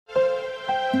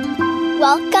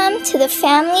Welcome to the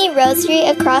Family Rosary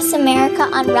Across America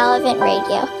on Relevant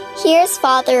Radio. Here's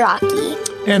Father Rocky.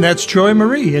 And that's Joy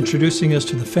Marie introducing us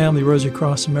to the Family Rosary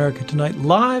Across America tonight,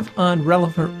 live on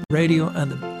Relevant Radio on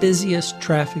the busiest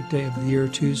traffic day of the year,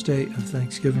 Tuesday of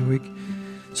Thanksgiving week.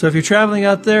 So if you're traveling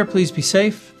out there, please be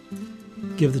safe.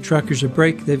 Give the truckers a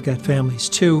break. They've got families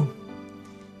too.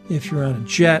 If you're on a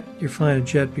jet, you're flying a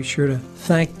jet, be sure to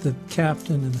thank the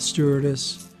captain and the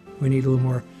stewardess. We need a little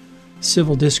more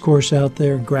civil discourse out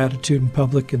there and gratitude in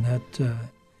public, and that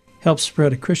helps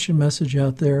spread a Christian message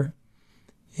out there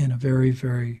in a very,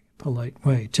 very polite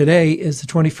way. Today is the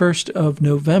 21st of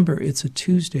November. It's a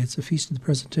Tuesday. It's a feast of the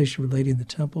presentation of Our Lady in the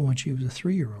Temple when she was a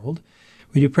 3-year-old.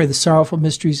 We do pray the Sorrowful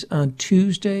Mysteries on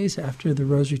Tuesdays. After the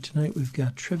Rosary tonight, we've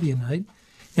got trivia night.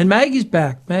 And Maggie's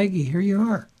back. Maggie, here you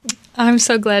are. I'm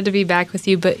so glad to be back with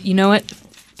you, but you know what?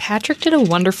 Patrick did a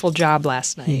wonderful job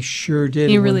last night. He sure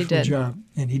did. He a really wonderful did. Job.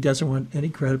 And he doesn't want any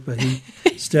credit, but he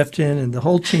stepped in, and the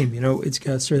whole team, it's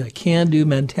got sort of that can-do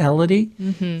mentality,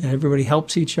 and everybody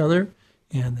helps each other,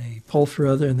 and they pull for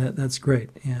other, and that's great.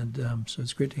 And so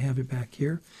it's great to have you back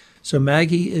here. So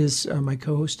Maggie is my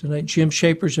co-host tonight. Jim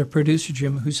Shaper's our producer.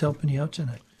 Jim, who's helping you out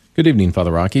tonight? Good evening,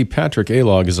 Father Rocky. Patrick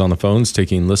Alog is on the phones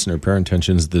taking listener prayer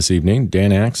intentions this evening.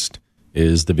 Dan Axt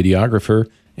is the videographer,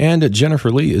 and Jennifer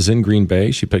Lee is in Green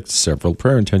Bay. She picked several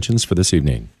prayer intentions for this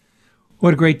evening.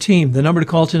 What a great team. The number to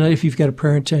call tonight if you've got a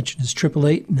prayer intention is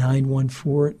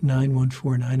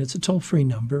 888-914-9149. It's a toll-free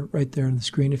number right there on the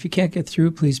screen. If you can't get through,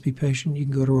 please be patient. You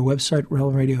can go to our website,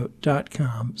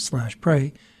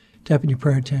 relentradio.com/pray, tap in your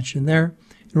prayer intention there.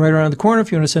 And right around the corner,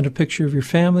 if you want to send a picture of your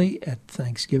family at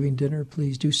Thanksgiving dinner,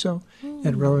 please do so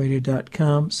at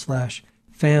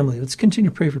relentradio.com/family. Let's continue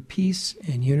to pray for peace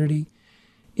and unity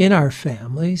in our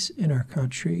families, in our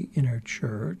country, in our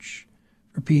church,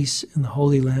 for peace in the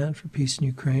Holy Land, for peace in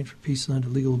Ukraine, for peace in the land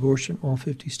of legal abortion in all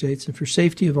 50 states, and for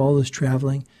safety of all those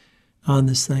traveling on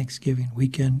this Thanksgiving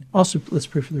weekend. Also, let's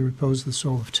pray for the repose of the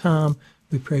soul of Tom.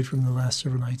 We prayed for him the last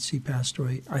several nights. He passed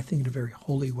away, I think, in a very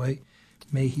holy way.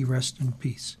 May he rest in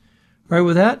peace. All right,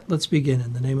 with that, let's begin.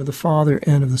 In the name of the Father,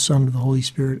 and of the Son, and of the Holy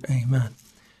Spirit, amen.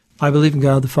 I believe in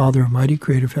God, the Father Almighty,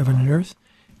 creator of heaven and earth,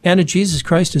 and in Jesus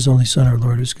Christ, his only Son, our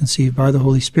Lord, who was conceived by the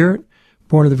Holy Spirit,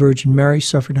 born of the Virgin Mary,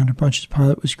 suffered under Pontius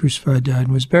Pilate, was crucified, died,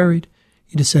 and was buried.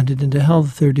 He descended into hell,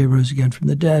 the third day rose again from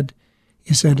the dead.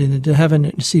 He ascended into heaven,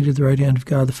 and is seated at the right hand of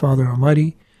God, the Father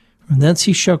Almighty. From thence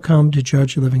he shall come to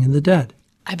judge the living and the dead.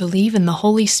 I believe in the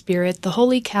Holy Spirit, the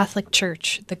Holy Catholic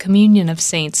Church, the communion of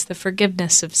saints, the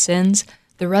forgiveness of sins,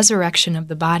 the resurrection of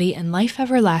the body, and life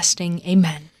everlasting.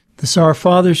 Amen. This Our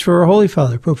Fathers for our Holy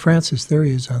Father, Pope Francis. There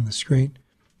he is on the screen.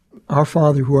 Our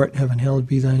Father, who art in heaven, hallowed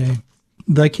be thy name.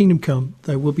 Thy kingdom come,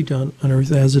 thy will be done on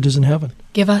earth as it is in heaven.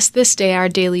 Give us this day our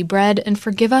daily bread, and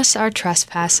forgive us our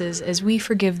trespasses, as we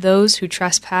forgive those who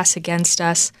trespass against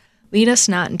us. Lead us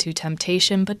not into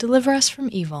temptation, but deliver us from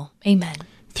evil. Amen.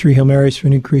 3 Hail Marys for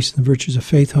an increase in the virtues of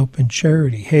faith, hope, and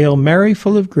charity. Hail Mary,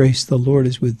 full of grace, the Lord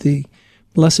is with thee.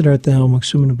 Blessed art thou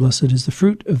amongst women, and blessed is the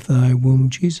fruit of thy womb,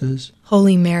 Jesus.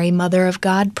 Holy Mary, Mother of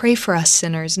God, pray for us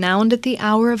sinners, now and at the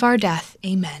hour of our death.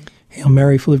 Amen. Hail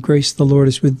Mary, full of grace, the Lord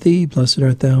is with thee. Blessed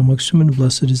art thou amongst women, and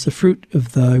blessed is the fruit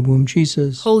of thy womb,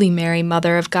 Jesus. Holy Mary,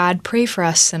 Mother of God, pray for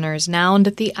us sinners, now and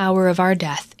at the hour of our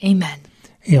death. Amen.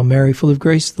 Hail Mary, full of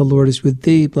grace, the Lord is with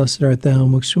thee. Blessed art thou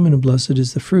amongst women, and blessed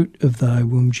is the fruit of thy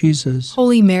womb, Jesus.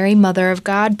 Holy Mary, Mother of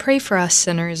God, pray for us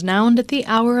sinners, now and at the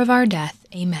hour of our death.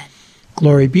 Amen.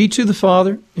 Glory be to the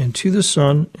Father, and to the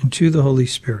Son, and to the Holy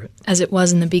Spirit. As it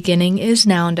was in the beginning, is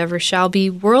now, and ever shall be,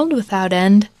 world without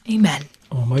end. Amen.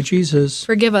 O my Jesus,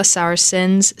 forgive us our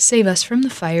sins, save us from the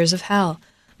fires of hell.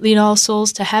 Lead all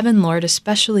souls to heaven, Lord,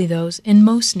 especially those in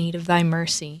most need of thy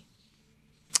mercy.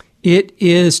 It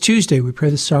is Tuesday. We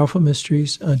pray the Sorrowful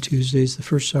Mysteries on Tuesdays. The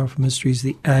first Sorrowful Mystery is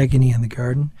the Agony in the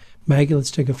Garden. Maggie, let's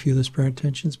take a few of those prayer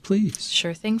intentions, please.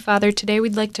 Sure thing, Father. Today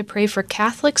we'd like to pray for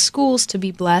Catholic schools to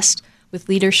be blessed with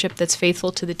leadership that's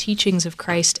faithful to the teachings of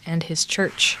Christ and his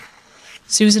church.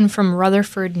 Susan from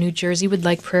Rutherford, New Jersey, would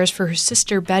like prayers for her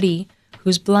sister Betty,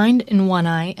 who's blind in one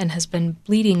eye and has been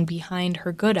bleeding behind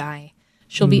her good eye.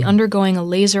 She'll be undergoing a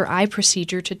laser eye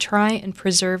procedure to try and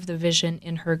preserve the vision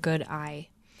in her good eye.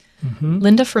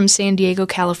 Linda from San Diego,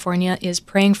 California, is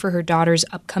praying for her daughter's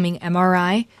upcoming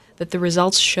MRI, that the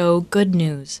results show good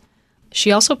news.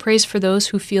 She also prays for those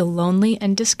who feel lonely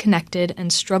and disconnected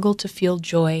and struggle to feel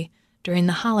joy during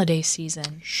the holiday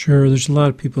season. Sure, there's a lot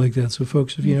of people like that. So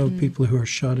folks, if you know people who are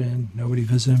shut in, nobody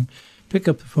visits them, pick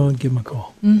up the phone, give them a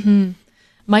call.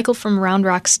 Michael from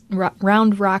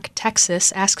Round Rock,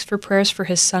 Texas, asks for prayers for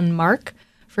his son Mark,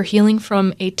 for healing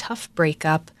from a tough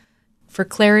breakup, for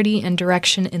clarity and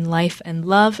direction in life and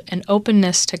love and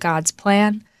openness to God's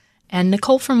plan. And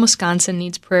Nicole from Wisconsin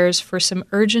needs prayers for some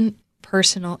urgent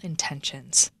personal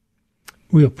intentions.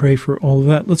 We'll pray for all of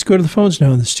that. Let's go to the phones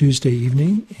now on this Tuesday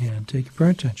evening and take your prayer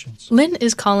intentions. Lynn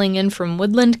is calling in from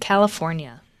Woodland,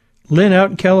 California. Lynn,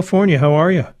 out in California, how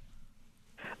are you?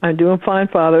 I'm doing fine,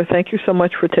 Father. Thank you so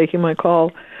much for taking my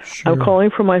call. Sure. I'm calling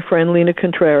for my friend Lena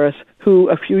Contreras, who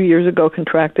a few years ago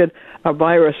contracted a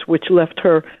virus which left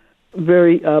her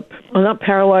very, not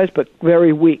paralyzed, but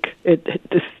very weak. It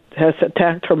just has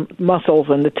attacked her muscles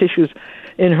and the tissues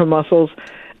in her muscles,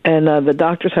 and the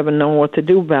doctors haven't known what to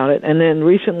do about it. And then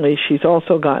recently she's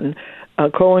also gotten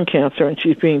colon cancer, and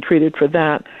she's being treated for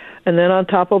that. And then on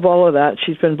top of all of that,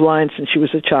 she's been blind since she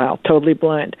was a child, totally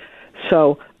blind.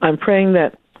 So I'm praying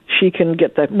that she can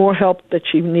get the more help that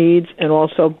she needs and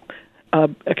also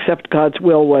accept God's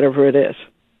will, whatever it is.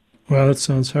 Well, that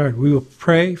sounds hard. We will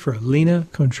pray for Lena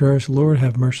Contreras. Lord,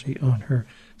 have mercy on her.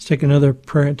 Let's take another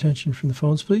prayer intention from the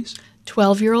phones, please.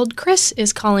 12-year-old Chris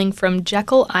is calling from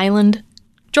Jekyll Island,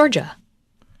 Georgia.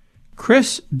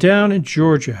 Chris, down in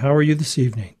Georgia, how are you this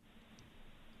evening?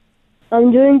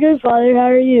 I'm doing good, Father. How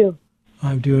are you?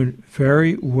 I'm doing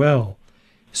very well.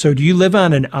 So do you live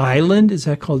on an island? Is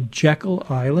that called Jekyll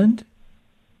Island?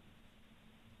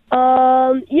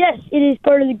 Yes, it is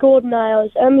part of the Golden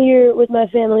Isles. I'm here with my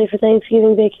family for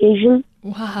Thanksgiving vacation.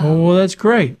 Wow. Oh, well, that's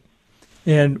great.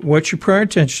 And what's your prayer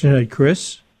intention tonight,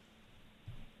 Chris?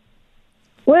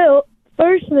 Well,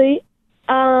 firstly,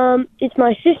 it's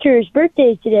my sister's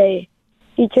birthday today.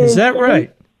 She turned Is that 7.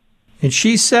 right? And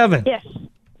she's 7. Yes.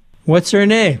 What's her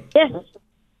name? Yes.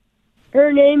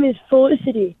 Her name is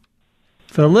Felicity.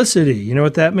 Felicity. You know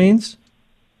what that means?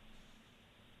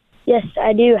 Yes,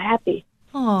 I do. Happy.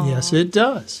 Aww. Yes, it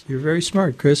does. You're very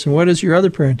smart, Chris. And what is your other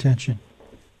prayer intention?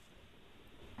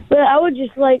 Well, I would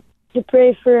just like to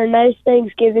pray for a nice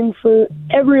Thanksgiving for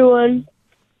everyone,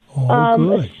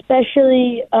 Good.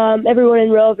 especially everyone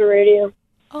in Relevant Radio.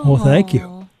 Well, thank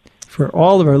you. For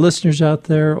all of our listeners out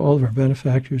there, all of our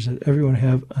benefactors, that everyone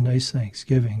have a nice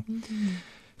Thanksgiving. Mm-hmm.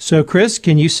 So, Chris,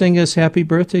 can you sing us happy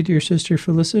birthday to your sister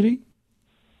Felicity?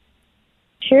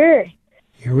 Sure.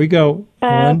 Here we go.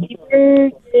 Happy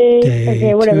birthday.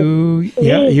 Okay, whatever.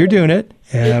 Yeah, you're doing it.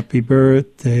 Happy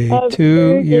birthday Happy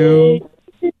to birthday. you.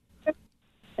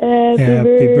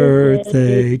 Happy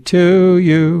birthday to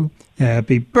you.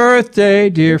 Happy birthday,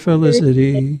 dear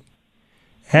Felicity.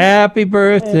 Happy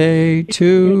birthday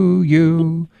to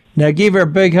you. Now give her a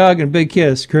big hug and a big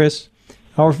kiss, Chris.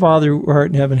 Our Father who art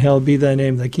in heaven, hallowed be thy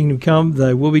name. Thy kingdom come,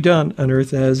 thy will be done on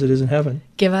earth as it is in heaven.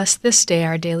 Give us this day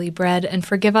our daily bread, and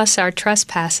forgive us our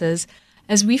trespasses,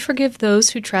 as we forgive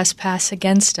those who trespass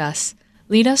against us.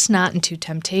 Lead us not into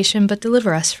temptation, but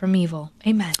deliver us from evil.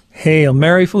 Amen. Hail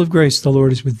Mary, full of grace, the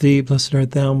Lord is with thee. Blessed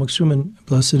art thou amongst women.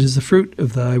 Blessed is the fruit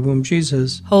of thy womb,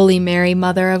 Jesus. Holy Mary,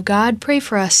 Mother of God, pray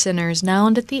for us sinners, now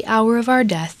and at the hour of our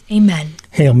death. Amen.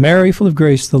 Hail Mary, full of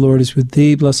grace, the Lord is with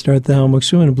thee. Blessed art thou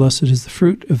amongst women, and blessed is the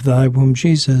fruit of thy womb,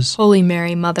 Jesus. Holy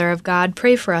Mary, Mother of God,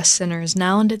 pray for us sinners,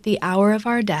 now and at the hour of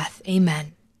our death.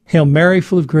 Amen. Hail Mary,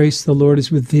 full of grace, the Lord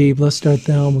is with thee. Blessed art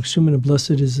thou amongst women, and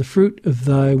blessed is the fruit of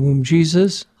thy womb,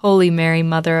 Jesus. Holy Mary,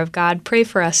 Mother of God, pray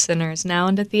for us sinners, now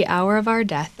and at the hour of our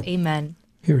death. Amen.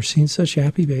 Have you ever seen such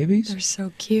happy babies? They're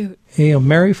so cute. Hail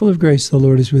Mary, full of grace, the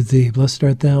Lord is with thee. Blessed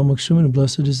art thou amongst women, and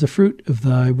blessed is the fruit of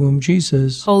thy womb,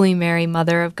 Jesus. Holy Mary,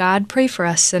 Mother of God, pray for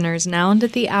us sinners, now and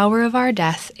at the hour of our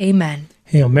death. Amen.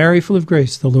 Hail Mary, full of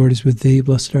grace, the Lord is with thee.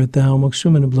 Blessed art thou amongst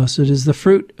women, and blessed is the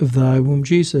fruit of thy womb,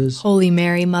 Jesus. Holy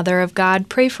Mary, Mother of God,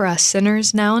 pray for us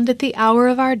sinners, now and at the hour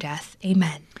of our death.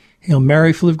 Amen. Hail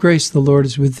Mary, full of grace, the Lord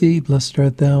is with thee. Blessed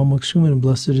art thou amongst women, and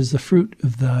blessed is the fruit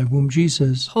of thy womb,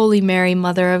 Jesus. Holy Mary,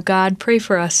 Mother of God, pray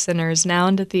for us sinners, now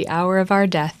and at the hour of our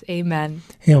death. Amen.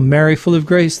 Hail Mary, full of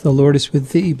grace, the Lord is with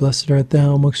thee. Blessed art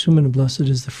thou amongst women, and blessed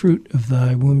is the fruit of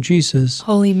thy womb, Jesus.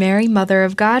 Holy Mary, Mother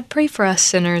of God, pray for us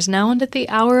sinners, now and at the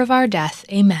hour of our death.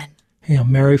 Amen. Hail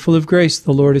Mary, full of grace,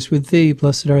 the Lord is with thee.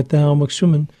 Blessed art thou amongst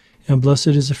women, and blessed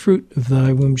is the fruit of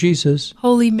thy womb, Jesus.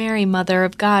 Holy Mary, Mother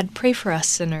of God, pray for us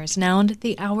sinners, now and at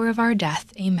the hour of our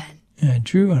death. Amen. And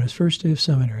Drew on his first day of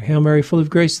seminary. Hail Mary, full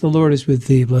of grace, the Lord is with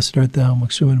thee. Blessed art thou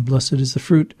amongst women, and blessed is the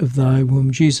fruit of thy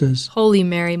womb, Jesus. Holy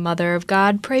Mary, Mother of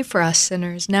God, pray for us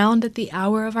sinners, now and at the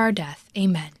hour of our death.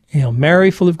 Amen. Hail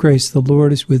Mary, full of grace, the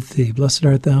Lord is with thee. Blessed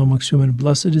art thou amongst women, and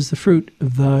blessed is the fruit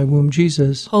of thy womb,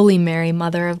 Jesus. Holy Mary,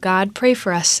 Mother of God, pray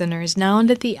for us sinners, now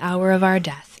and at the hour of our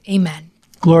death. Amen.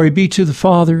 Glory be to the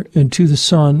Father, and to the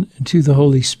Son, and to the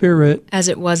Holy Spirit. As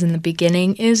it was in the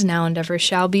beginning, is now, and ever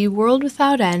shall be, world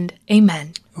without end.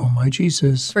 Amen. O my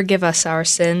Jesus, Forgive us our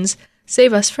sins,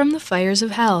 save us from the fires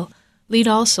of hell. Lead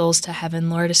all souls to heaven,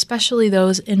 Lord, especially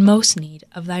those in most need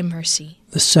of thy mercy.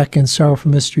 The second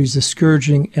sorrowful mystery is the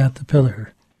scourging at the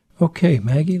pillar. Okay,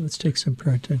 Maggie, let's take some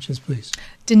prayer intentions, please.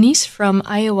 Denise from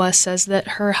Iowa says that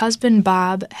her husband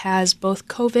Bob has both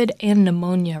COVID and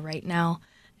pneumonia right now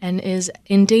and is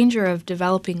in danger of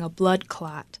developing a blood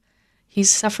clot. He's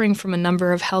suffering from a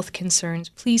number of health concerns.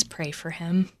 Please pray for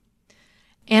him.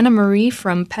 Anna Marie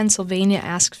from Pennsylvania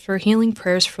asks for healing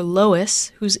prayers for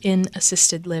Lois, who's in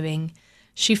assisted living.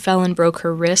 She fell and broke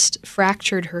her wrist,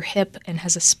 fractured her hip, and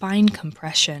has a spine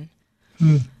compression.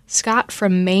 Scott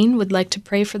from Maine would like to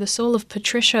pray for the soul of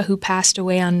Patricia, who passed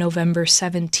away on November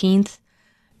 17th.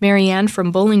 Marianne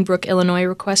from Bolingbrook, Illinois,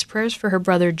 requests prayers for her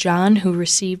brother John, who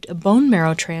received a bone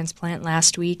marrow transplant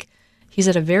last week. He's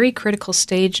at a very critical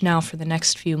stage now for the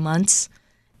next few months.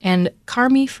 And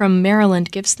Carmi from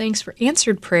Maryland gives thanks for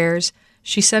answered prayers.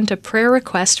 She sent a prayer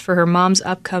request for her mom's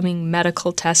upcoming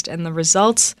medical test, and the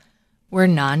results were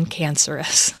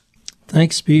non-cancerous.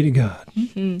 Thanks be to God.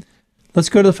 Mm-hmm. Let's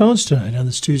go to the phones tonight on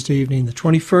this Tuesday evening, the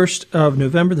 21st of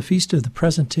November, the feast of the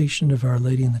Presentation of Our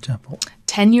Lady in the Temple.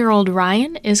 10-year-old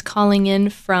Ryan is calling in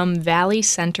from Valley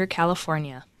Center,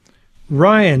 California.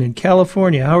 Ryan in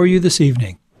California, how are you this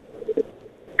evening?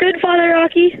 Good, Father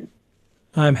Rocky.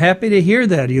 I'm happy to hear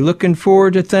that. Are you looking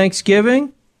forward to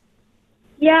Thanksgiving?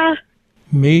 Yeah.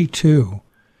 Me too.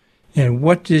 And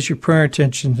what is your prayer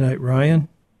intention tonight, Ryan?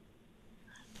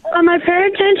 My prayer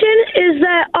intention is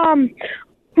that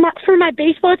for my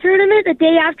baseball tournament the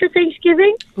day after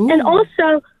Thanksgiving, and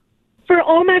also for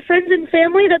all my friends and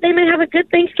family that they may have a good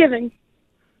Thanksgiving.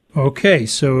 Okay,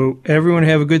 so everyone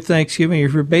have a good Thanksgiving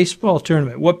for your baseball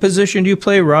tournament. What position do you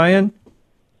play, Ryan?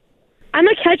 I'm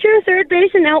a catcher, third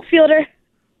base, and outfielder.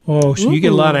 Oh, so you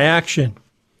get a lot of action.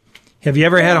 Have you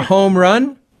ever had a home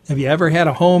run?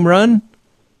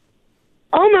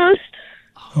 Almost.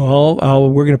 Well,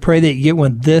 we're going to pray that you get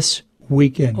one this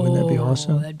weekend. Wouldn't that be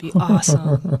awesome? That'd be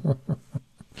awesome.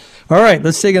 All right,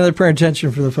 let's take another prayer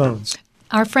intention for the phones.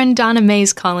 Our friend Donna May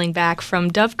is calling back from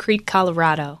Dove Creek,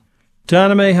 Colorado.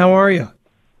 Donna May, how are you?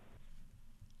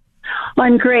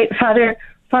 I'm great, Father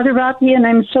Rocky, and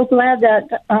I'm so glad that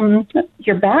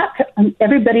you're back.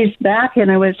 Everybody's back, and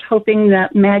I was hoping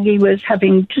that Maggie was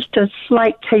having just a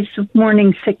slight case of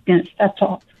morning sickness. That's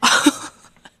all.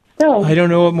 So I don't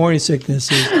know what morning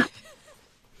sickness is.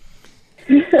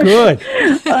 Good.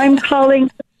 I'm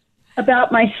calling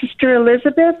about my sister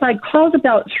Elizabeth. I called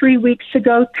about 3 weeks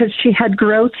ago because she had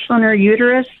growths on her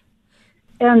uterus,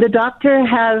 and the doctor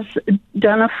has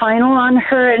done a final on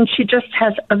her, and she just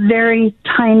has a very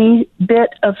tiny bit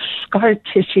of scar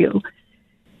tissue.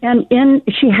 And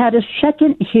she had a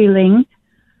second healing.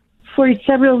 For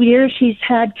several years, she's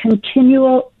had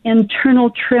continual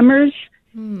internal tremors,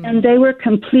 and they were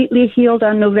completely healed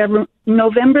on November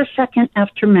 2nd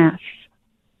after Mass.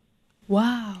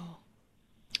 Wow.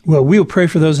 Well, we'll pray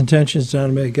for those intentions,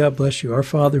 Donna May. God bless you. Our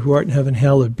Father, who art in heaven,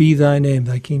 hallowed be thy name.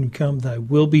 Thy kingdom come, thy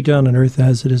will be done on earth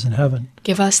as it is in heaven.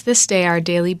 Give us this day our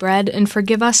daily bread, and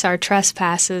forgive us our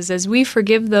trespasses, as we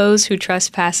forgive those who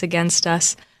trespass against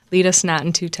us. Lead us not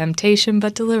into temptation,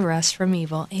 but deliver us from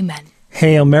evil. Amen.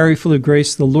 Hail Mary, full of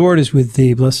grace, the Lord is with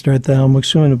thee. Blessed art thou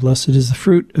amongst women, and blessed is the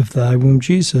fruit of thy womb,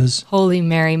 Jesus. Holy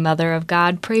Mary, Mother of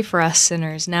God, pray for us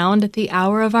sinners, now and at the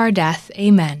hour of our death.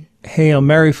 Amen. Hail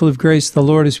Mary, full of grace, the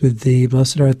Lord is with thee.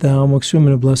 Blessed art thou amongst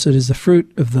women, and blessed is the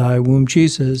fruit of thy womb,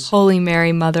 Jesus. Holy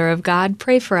Mary, Mother of God,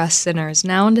 pray for us sinners,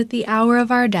 now and at the hour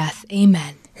of our death.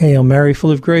 Amen. Hail Mary,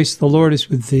 full of grace, the Lord is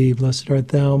with thee. Blessed art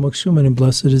thou amongst women, and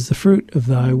blessed is the fruit of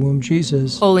thy womb,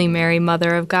 Jesus. Holy Mary,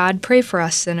 Mother of God, pray for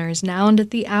us sinners, now and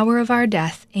at the hour of our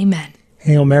death. Amen.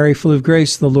 Hail Mary, full of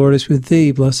grace, the Lord is with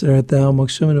thee. Blessed art thou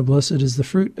amongst women, and blessed is the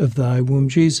fruit of thy womb,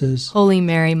 Jesus. Holy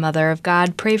Mary, Mother of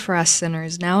God, pray for us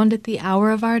sinners, now and at the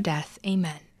hour of our death.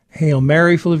 Amen. Hail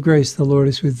Mary, full of grace, the Lord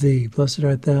is with thee. Blessed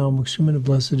art thou amongst women, and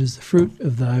blessed is the fruit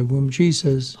of thy womb,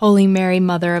 Jesus. Holy Mary,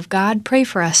 Mother of God, pray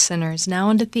for us sinners,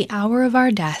 now and at the hour of our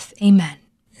death. Amen.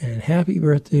 And happy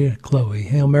birthday to Chloe.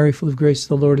 Hail Mary, full of grace,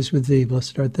 the Lord is with thee.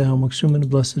 Blessed art thou amongst women,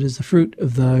 and blessed is the fruit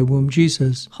of thy womb,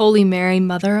 Jesus. Holy Mary,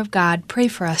 Mother of God, pray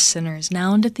for us sinners,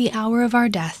 now and at the hour of our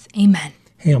death. Amen.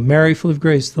 Hail Mary, full of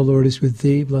grace, the Lord is with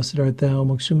thee. Blessed art thou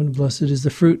amongst women, and blessed is the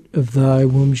fruit of thy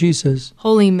womb, Jesus.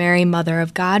 Holy Mary, Mother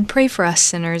of God, pray for us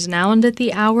sinners, now and at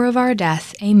the hour of our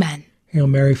death. Amen. Hail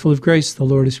Mary, full of grace, the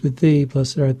Lord is with thee.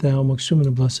 Blessed art thou amongst women,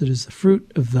 and blessed is the fruit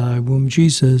of thy womb,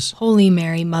 Jesus. Holy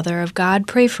Mary, Mother of God,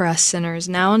 pray for us sinners,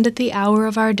 now and at the hour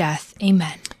of our death.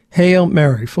 Amen. Hail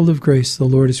Mary, full of grace, the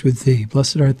Lord is with thee.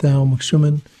 Blessed art thou amongst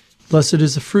women, blessed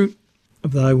is the fruit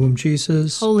of thy womb,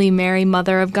 Jesus. Holy Mary,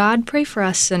 Mother of God, pray for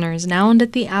us sinners, now and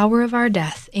at the hour of our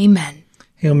death. Amen.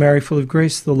 Hail Mary, full of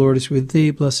grace, the Lord is with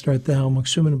thee. Blessed art thou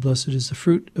amongst women, and blessed is the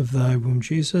fruit of thy womb,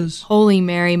 Jesus. Holy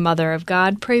Mary, Mother of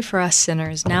God, pray for us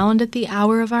sinners, now and at the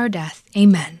hour of our death.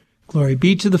 Amen. Glory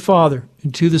be to the Father,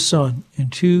 and to the Son,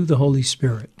 and to the Holy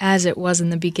Spirit. As it was in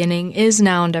the beginning, is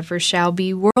now, and ever shall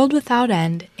be, world without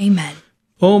end. Amen.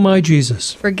 O my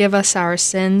Jesus, forgive us our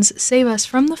sins, save us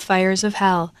from the fires of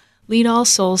hell. Lead all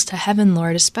souls to heaven,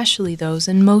 Lord, especially those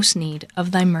in most need of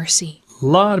thy mercy. a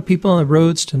lot of people on the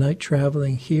roads tonight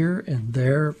traveling here and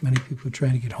there. Many people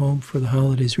trying to get home for the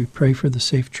holidays. We pray for the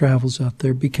safe travels out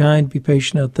there. Be kind, be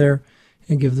patient out there,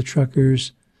 and give the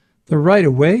truckers the right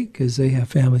of way because they have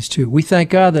families too. We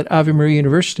thank God that Ave Maria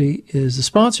University is the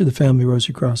sponsor of the Family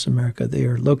Rosary across America. They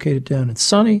are located down in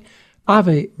sunny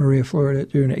Ave Maria, Florida,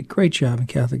 doing a great job in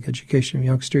Catholic education of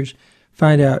youngsters.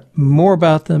 Find out more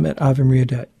about them at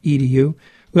avemaria.edu.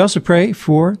 We also pray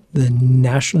for the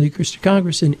National Eucharistic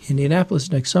Congress in Indianapolis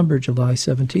next summer, July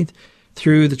 17th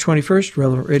through the 21st.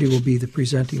 Relevant Radio will be the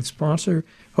presenting sponsor.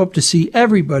 Hope to see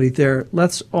everybody there.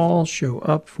 Let's all show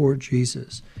up for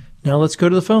Jesus. Now let's go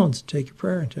to the phones and take your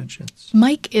prayer intentions.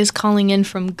 Mike is calling in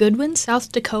from Goodwin, South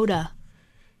Dakota.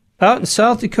 Out in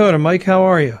South Dakota, Mike, how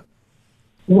are you?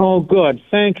 Oh, good.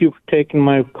 Thank you for taking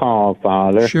my call,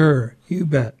 Father. Sure, you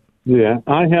bet. Yeah,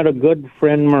 I had a good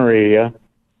friend, Maria,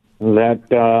 that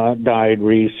died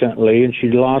recently, and she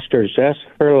lost her zest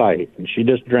for life, and she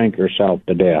just drank herself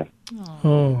to death.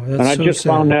 Oh, that's and I so just sad.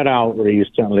 found that out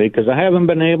recently because I haven't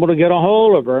been able to get a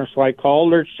hold of her, so I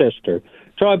called her sister.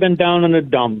 So I've been down in the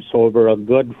dumps over a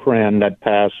good friend that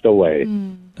passed away.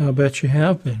 I'll bet you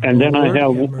have been. And then Lord, I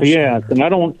have, mercy yes, on her. and I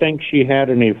don't think she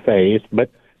had any faith, but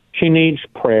she needs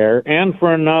prayer. And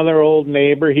for another old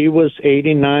neighbor, he was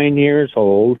 89 years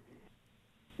old,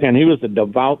 and he was a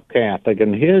devout Catholic,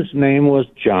 and his name was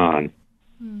John.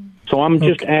 So I'm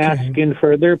just asking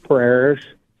for their prayers,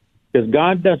 because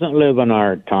God doesn't live in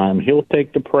our time. He'll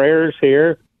take the prayers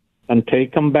here and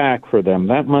take them back for them.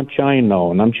 That much I know.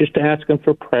 And I'm just asking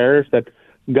for prayers that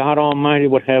God Almighty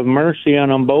would have mercy on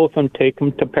them both and take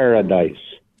them to paradise.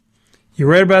 You're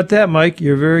right about that, Mike.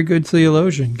 You're a very good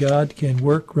theologian. God can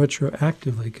work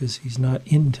retroactively because he's not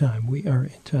in time. We are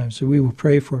in time. So we will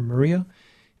pray for Maria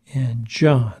and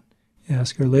John.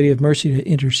 Ask Our Lady of Mercy to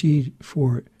intercede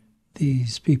for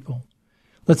these people.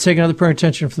 Let's take another prayer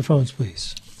intention for the phones,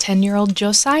 please. 10-year-old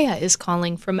Josiah is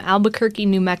calling from Albuquerque,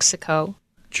 New Mexico.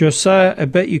 Josiah, I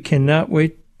bet you cannot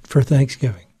wait for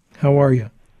Thanksgiving. How are you?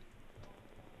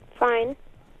 Fine.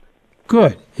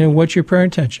 Good. And what's your prayer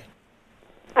intention?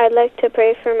 I'd like to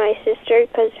pray for my sister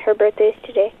because her birthday is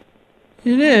today.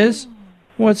 It is?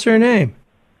 What's her name?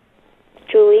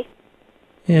 Julie.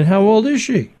 And how old is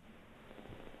she?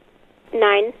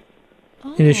 9.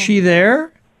 And is she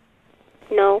there?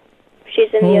 No. She's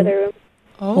in the other room.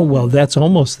 Oh, well, that's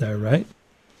almost there, right?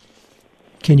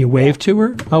 Can you wave to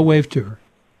her? I'll wave to her.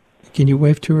 Can you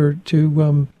wave to her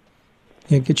to,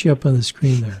 get you up on the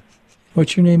screen there.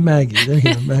 What's your name? Maggie. There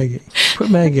you go, Maggie. Put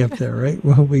Maggie up there, right?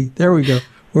 Well, there we go.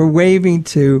 We're waving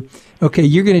to, okay,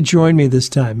 you're going to join me this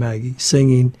time, Maggie,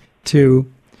 singing to,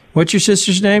 what's your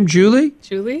sister's name? Julie?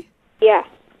 Julie? Yeah.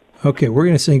 Okay, we're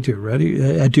going to sing to her. Ready?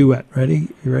 A duet. Ready?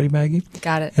 You ready, Maggie?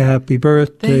 Got it. Happy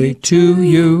birthday to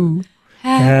you.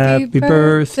 Happy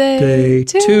birthday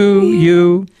to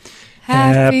you.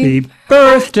 Happy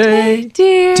birthday,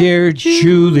 dear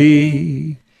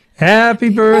Julie. Happy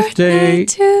birthday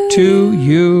to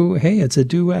you. Hey, it's a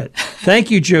duet.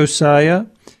 Thank you, Josiah.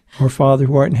 Our Father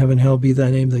who art in heaven, hallowed be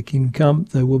thy name. Thy kingdom come,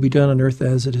 thy will be done on earth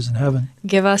as it is in heaven.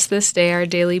 Give us this day our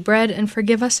daily bread, and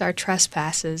forgive us our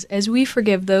trespasses, as we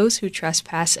forgive those who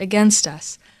trespass against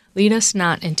us. Lead us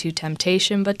not into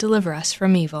temptation, but deliver us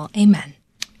from evil. Amen.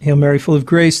 Hail Mary, full of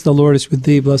grace, the Lord is with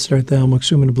thee. Blessed art thou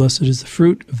amongst women, and blessed is the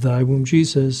fruit of thy womb,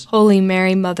 Jesus. Holy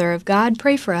Mary, Mother of God,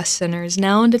 pray for us sinners,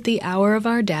 now and at the hour of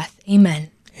our death. Amen.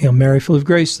 Hail Mary, full of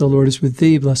grace, the Lord is with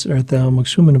thee. Blessed art thou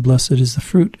amongst women, and blessed is the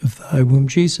fruit of thy womb,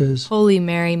 Jesus. Holy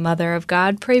Mary, Mother of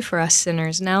God, pray for us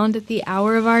sinners, now and at the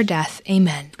hour of our death.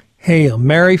 Amen. Hail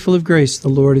Mary, full of grace, the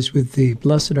Lord is with thee.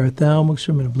 Blessed art thou amongst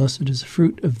women, and blessed is the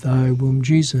fruit of thy womb,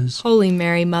 Jesus. Holy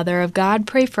Mary, Mother of God,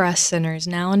 pray for us sinners,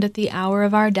 now and at the hour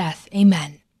of our death.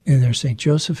 Amen. And there's St.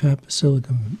 Joseph at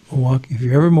Basilica, Milwaukee. If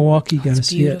you're ever in Milwaukee, you got to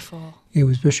see beautiful. It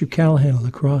was Bishop Callahan of La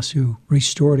Crosse who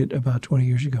restored it about 20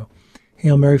 years ago.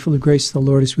 Hail Mary, full of grace, the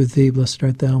Lord is with thee. Blessed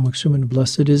art thou amongst women, and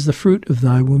blessed is the fruit of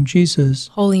thy womb, Jesus.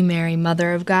 Holy Mary,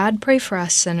 Mother of God, pray for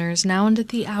us sinners, now and at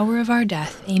the hour of our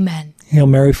death. Amen. Hail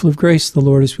Mary, full of grace, the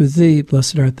Lord is with thee.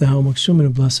 Blessed art thou amongst women,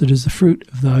 and blessed is the fruit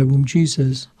of thy womb,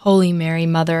 Jesus. Holy Mary,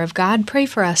 Mother of God, pray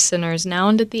for us sinners, now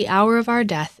and at the hour of our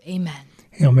death. Amen.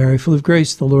 Hail Mary, full of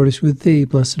grace, the Lord is with thee.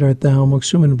 Blessed art thou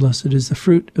amongst women, and blessed is the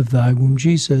fruit of thy womb,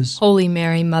 Jesus. Holy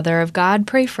Mary, Mother of God,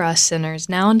 pray for us sinners,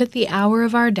 now and at the hour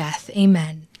of our death.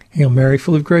 Amen. Hail Mary,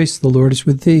 full of grace, the Lord is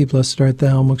with thee. Blessed art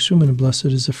thou amongst women, and blessed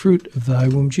is the fruit of thy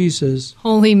womb, Jesus.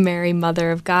 Holy Mary, Mother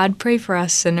of God, pray for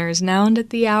us sinners, now and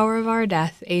at the hour of our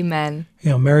death. Amen.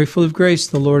 Hail Mary, full of grace,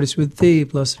 the Lord is with thee.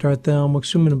 Blessed art thou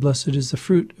amongst women, and blessed is the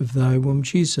fruit of thy womb,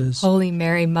 Jesus. Holy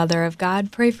Mary, Mother of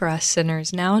God, pray for us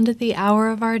sinners, now and at the hour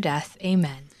of our death.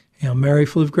 Amen. Hail Mary,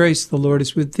 full of grace, the Lord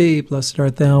is with thee. Blessed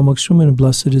art thou amongst women, and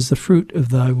blessed is the fruit of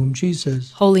thy womb,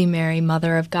 Jesus. Holy Mary,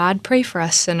 Mother of God, pray for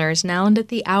us sinners, now and at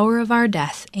the hour of our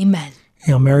death. Amen.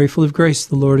 Hail Mary, full of grace,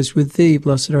 the Lord is with thee.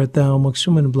 Blessed art thou amongst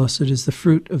women, and blessed is the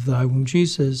fruit of thy womb,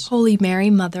 Jesus. Holy Mary,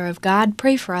 Mother of God,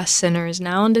 pray for us sinners,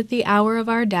 now and at the hour of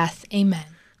our death. Amen.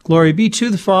 Glory be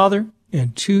to the Father,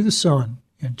 and to the Son,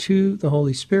 and to the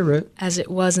Holy Spirit. As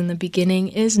it was in the beginning,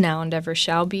 is now, and ever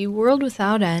shall be, world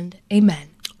without end. Amen.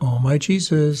 O my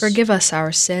Jesus, forgive us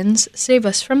our sins, save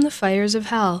us from the fires of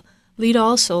hell, lead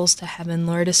all souls to heaven,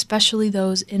 Lord, especially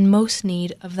those in most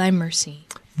need of thy mercy.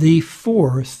 The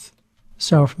fourth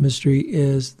sorrowful mystery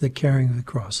is the carrying of the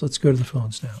cross. Let's go to the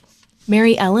phones now.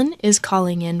 Mary Ellen is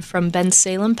calling in from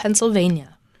Bensalem,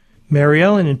 Pennsylvania. Mary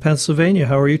Ellen in Pennsylvania,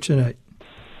 how are you tonight?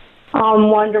 I'm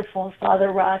wonderful,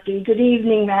 Father Rocky. Good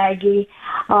evening, Maggie.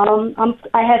 I'm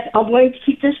going to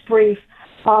keep this brief.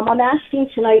 I'm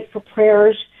asking tonight for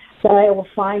prayers that I will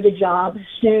find a job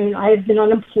soon. I have been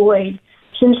unemployed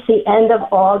since the end of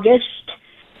August,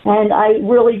 and I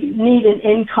really need an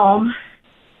income.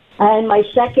 And my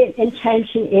second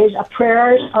intention is a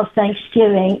prayer of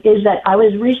thanksgiving, is that I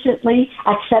was recently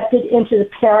accepted into the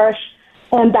parish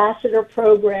ambassador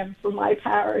program for my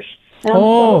parish. And I'm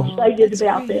so excited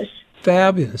about this.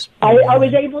 Fabulous. I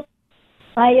was able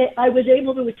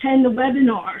to attend the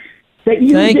webinar that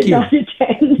you did not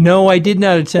attend. No, I did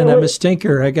not attend. I'm a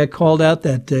stinker. I got called out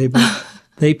that day, but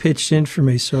they pitched in for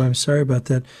me, so I'm sorry about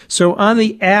that. So on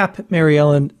the app, Mary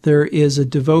Ellen, there is a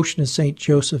devotion to St.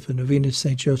 Joseph, a novena to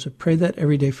St. Joseph. Pray that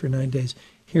every day for 9 days.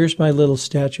 Here's my little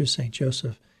statue of St.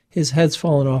 Joseph. His head's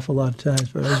fallen off a lot of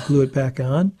times, but I always glue it back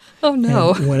on. Oh,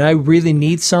 no. And when I really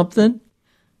need something,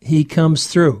 he comes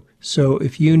through. So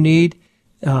if you need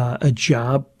a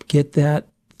job, get that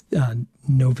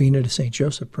novena to St.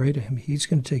 Joseph. Pray to him. He's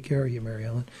going to take care of you, Mary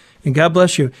Ellen. And God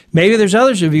bless you. Maybe there's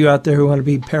others of you out there who want to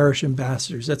be parish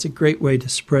ambassadors. That's a great way to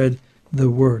spread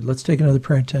the word. Let's take another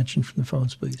prayer intention from the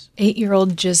phones, please.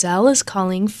 8-year-old Giselle is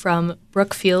calling from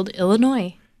Brookfield,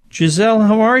 Illinois. Giselle,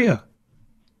 how are you?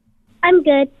 I'm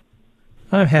good.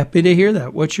 I'm happy to hear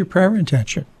that. What's your prayer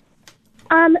intention?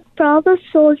 For all the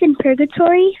souls in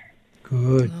purgatory.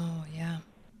 Good. Oh, yeah.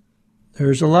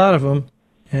 There's a lot of them.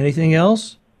 Anything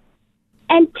else?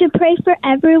 And to pray for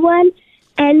everyone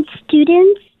and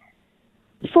students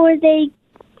for they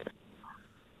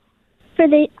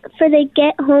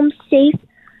get home safe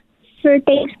for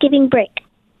Thanksgiving break.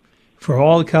 For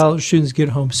all the college students, get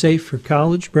home safe for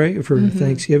college break, for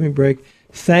Thanksgiving break.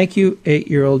 Thank you,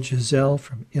 8-year-old Giselle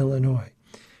from Illinois.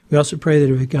 We also pray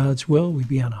that if God's will, we'd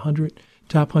be on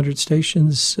top 100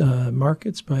 stations,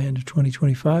 markets by end of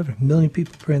 2025, and 1 million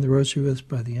people praying the Rosary with us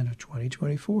by the end of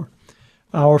 2024.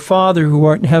 Our Father, who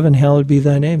art in heaven, hallowed be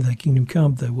thy name. Thy kingdom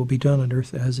come, thy will be done on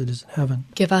earth as it is in heaven.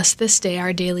 Give us this day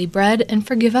our daily bread, and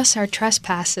forgive us our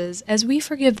trespasses, as we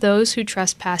forgive those who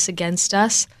trespass against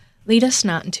us. Lead us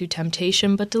not into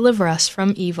temptation, but deliver us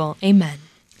from evil. Amen.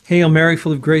 Hail Mary,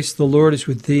 full of grace, the Lord is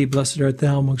with thee. Blessed art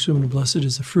thou amongst women, and blessed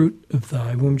is the fruit of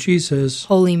thy womb, Jesus.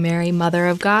 Holy Mary, Mother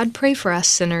of God, pray for us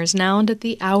sinners, now and at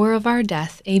the hour of our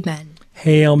death. Amen.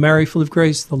 Hail Mary, full of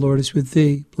grace, the Lord is with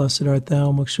thee. Blessed art thou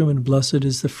amongst women, and blessed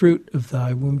is the fruit of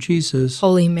thy womb, Jesus.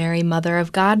 Holy Mary, Mother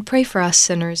of God, pray for us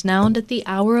sinners, now and at the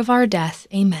hour of our death.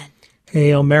 Amen.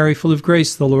 Hail Mary, full of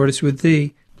grace, the Lord is with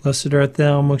thee. Blessed art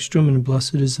thou amongst women, and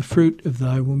blessed is the fruit of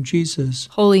thy womb, Jesus.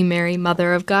 Holy Mary,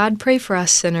 Mother of God, pray for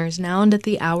us sinners, now and at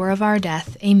the hour of our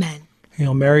death. Amen.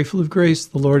 Hail Mary, full of grace,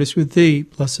 the Lord is with thee.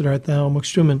 Blessed art thou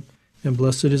amongst women, and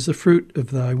blessed is the fruit of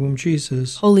thy womb,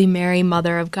 Jesus. Holy Mary,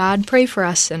 Mother of God, pray for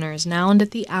us sinners, now and at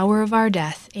the hour of our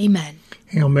death. Amen.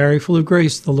 Hail Mary, full of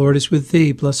grace, the Lord is with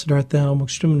thee. Blessed art thou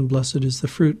amongst women, and blessed is the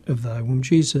fruit of thy womb,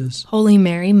 Jesus. Holy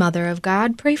Mary, Mother of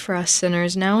God, pray for us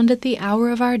sinners, now and at the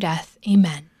hour of our death.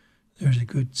 Amen. There's a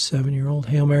good 7-year-old.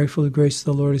 Hail Mary, full of grace,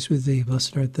 the Lord is with thee.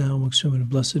 Blessed art thou amongst women, and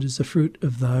blessed is the fruit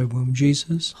of thy womb,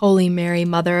 Jesus. Holy Mary,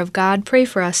 Mother of God, pray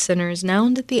for us sinners, now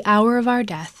and at the hour of our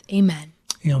death. Amen.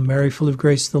 Hail Mary, full of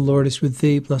grace, the Lord is with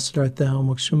thee. Blessed art thou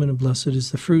amongst women, and blessed is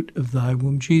the fruit of thy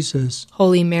womb, Jesus.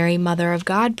 Holy Mary, Mother of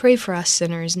God, pray for us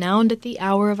sinners, now and at the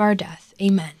hour of our death.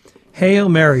 Amen. Hail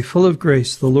Mary, full of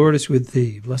grace, the Lord is with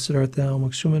thee. Blessed art thou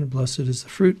amongst women, and blessed is the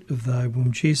fruit of thy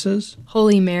womb, Jesus.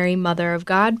 Holy Mary, Mother of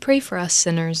God, pray for us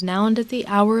sinners, now and at the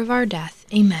hour of our death.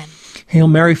 Amen. Hail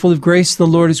Mary, full of grace, the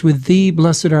Lord is with thee.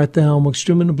 Blessed art thou amongst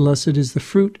women, and blessed is the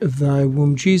fruit of thy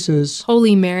womb, Jesus.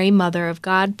 Holy Mary, Mother of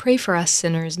God, pray for us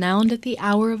sinners, now and at the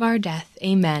hour of our death.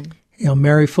 Amen. Hail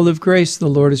Mary, full of grace, the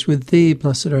Lord is with thee.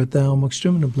 Blessed art thou amongst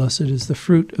women, and blessed is the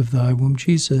fruit of thy womb,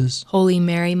 Jesus. Holy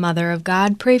Mary, Mother of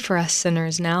God, pray for us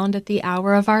sinners, now and at the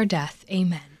hour of our death.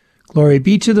 Amen. Glory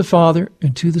be to the Father,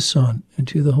 and to the Son, and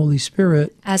to the Holy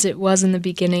Spirit. As it was in the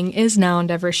beginning, is now,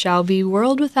 and ever shall be,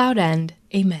 world without end.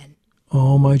 Amen.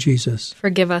 O my Jesus,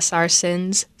 forgive us our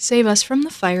sins, save us from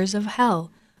the fires of hell.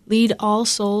 Lead all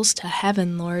souls to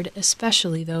heaven, Lord,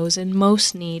 especially those in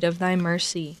most need of thy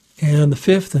mercy. And the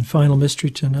fifth and final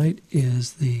mystery tonight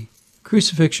is the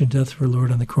crucifixion, death of our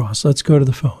Lord on the cross. Let's go to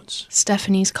the phones.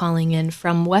 Stephanie's calling in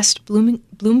from West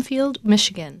Bloomfield,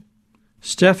 Michigan.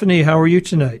 Stephanie, how are you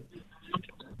tonight?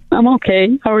 I'm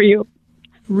okay. How are you?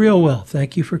 Real well.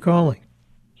 Thank you for calling.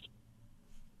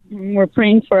 We're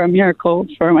praying for a miracle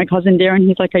for my cousin Darren.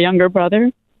 He's like a younger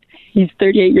brother. He's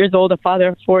 38 years old, a father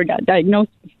of four, got diagnosed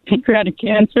with pancreatic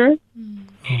cancer.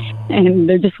 And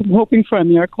they're just hoping for a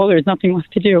miracle. There's nothing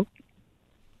left to do.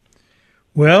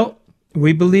 Well,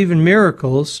 we believe in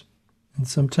miracles, and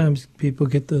sometimes people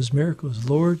get those miracles.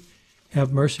 Lord,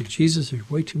 have mercy. Jesus, there's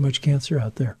way too much cancer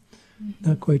out there.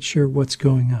 Not quite sure what's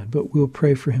going on, but we'll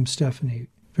pray for him, Stephanie,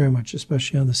 very much,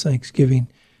 especially on this Thanksgiving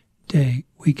Day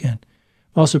weekend.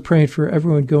 Also praying for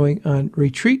everyone going on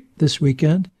retreat this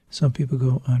weekend. Some people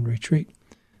go on retreat,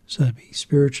 so that'd be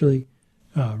spiritually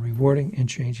rewarding and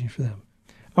changing for them.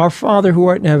 Our Father, who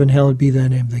art in heaven, hallowed be thy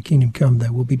name. Thy kingdom come, thy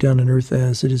will be done on earth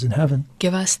as it is in heaven.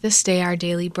 Give us this day our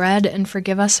daily bread, and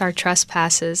forgive us our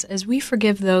trespasses, as we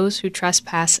forgive those who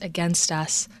trespass against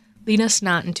us. Lead us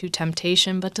not into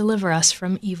temptation, but deliver us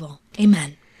from evil.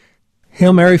 Amen.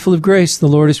 Hail Mary, full of grace, the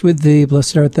Lord is with thee.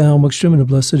 Blessed art thou amongst women, and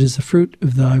blessed is the fruit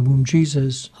of thy womb,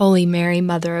 Jesus. Holy Mary,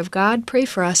 Mother of God, pray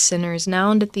for us sinners,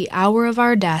 now and at the hour of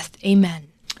our death. Amen.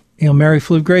 Hail Mary,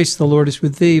 full of grace, the Lord is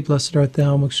with thee. Blessed art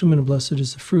thou amongst women, and blessed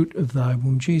is the fruit of thy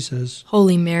womb, Jesus.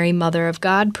 Holy Mary, Mother of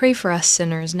God, pray for us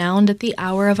sinners, now and at the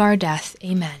hour of our death.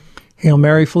 Amen. Hail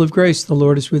Mary, full of grace, the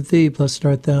Lord is with thee. Blessed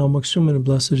art thou amongst women, and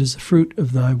blessed is the fruit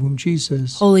of thy womb,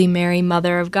 Jesus. Holy Mary,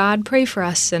 Mother of God, pray for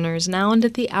us sinners, now and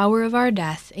at the hour of our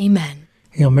death. Amen.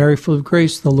 Hail Mary, full of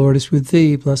grace, the Lord is with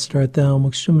thee. Blessed art thou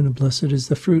amongst women, and blessed is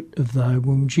the fruit of thy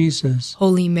womb, Jesus.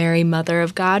 Holy Mary, Mother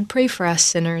of God, pray for us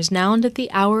sinners, now and at the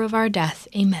hour of our death.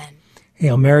 Amen.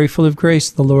 Hail Mary, full of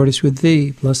grace, the Lord is with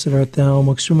thee. Blessed art thou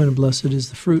amongst women, and blessed is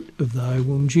the fruit of thy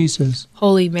womb, Jesus.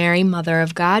 Holy Mary, Mother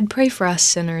of God, pray for us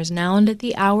sinners, now and at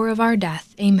the hour of our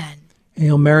death. Amen. Hail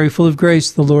Mary, full of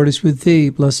grace, the Lord is with thee.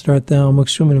 Blessed art thou amongst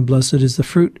women, and blessed is the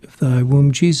fruit of thy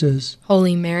womb, Jesus.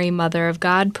 Holy Mary, Mother of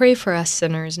God, pray for us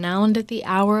sinners, now and at the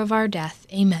hour of our death.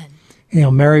 Amen.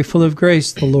 Hail Mary, full of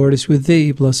grace, the Lord is with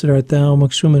thee. Blessed art thou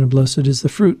amongst women, and blessed is the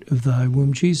fruit of thy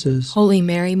womb, Jesus. Holy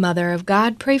Mary, Mother of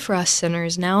God, pray for us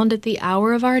sinners, now and at the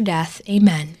hour of our death.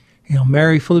 Amen. Hail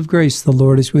Mary, full of grace, the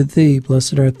Lord is with thee.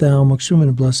 Blessed art thou amongst women,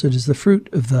 and blessed is the fruit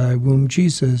of thy womb,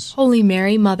 Jesus. Holy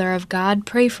Mary, Mother of God,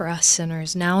 pray for us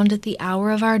sinners, now and at the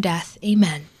hour of our death.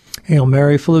 Amen. Hail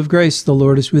Mary, full of grace, the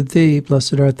Lord is with thee.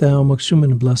 Blessed art thou amongst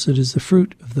women, and blessed is the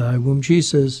fruit of thy womb,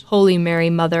 Jesus. Holy Mary,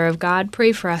 Mother of God,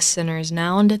 pray for us sinners,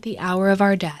 now and at the hour of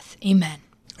our death. Amen.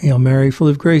 Hail Mary, full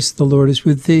of grace, the Lord is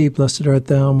with thee. Blessed art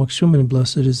thou amongst women, and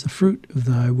blessed is the fruit of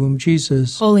thy womb,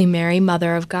 Jesus. Holy Mary,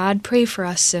 Mother of God, pray for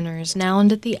us sinners, now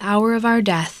and at the hour of our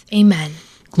death. Amen.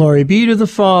 Glory be to the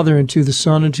Father, and to the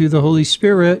Son, and to the Holy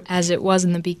Spirit. As it was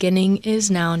in the beginning, is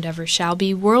now, and ever shall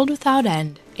be, world without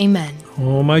end. Amen.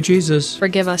 O my Jesus,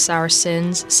 forgive us our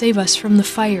sins, save us from the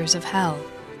fires of hell.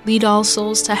 Lead all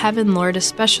souls to heaven, Lord,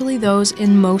 especially those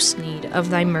in most need of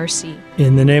thy mercy.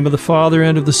 In the name of the Father,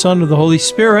 and of the Son, and of the Holy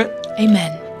Spirit.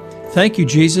 Amen. Thank you,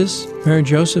 Jesus, Mary and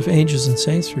Joseph, angels and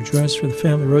saints, for joining us for the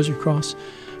Family Rosary Cross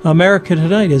America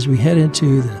tonight as we head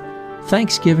into the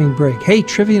Thanksgiving break. Hey,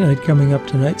 trivia night coming up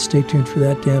tonight. Stay tuned for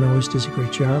that. Dan always does a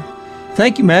great job.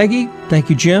 Thank you, Maggie. Thank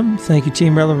you, Jim. Thank you,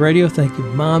 Team Relevant Radio. Thank you,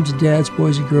 moms and dads,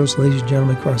 boys and girls, ladies and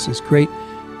gentlemen, across this great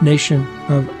nation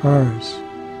of ours.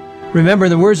 Remember,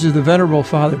 in the words of the Venerable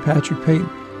Father Patrick Peyton,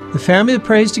 the family that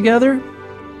prays together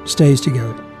stays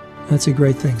together. That's a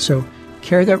great thing. So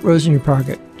carry that rose in your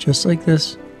pocket, just like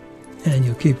this, and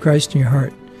you'll keep Christ in your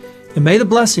heart. And may the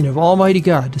blessing of Almighty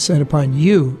God descend upon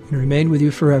you and remain with you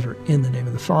forever. In the name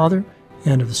of the Father,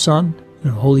 and of the Son, and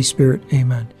of the Holy Spirit.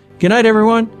 Amen. Good night,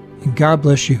 everyone, and God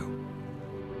bless you.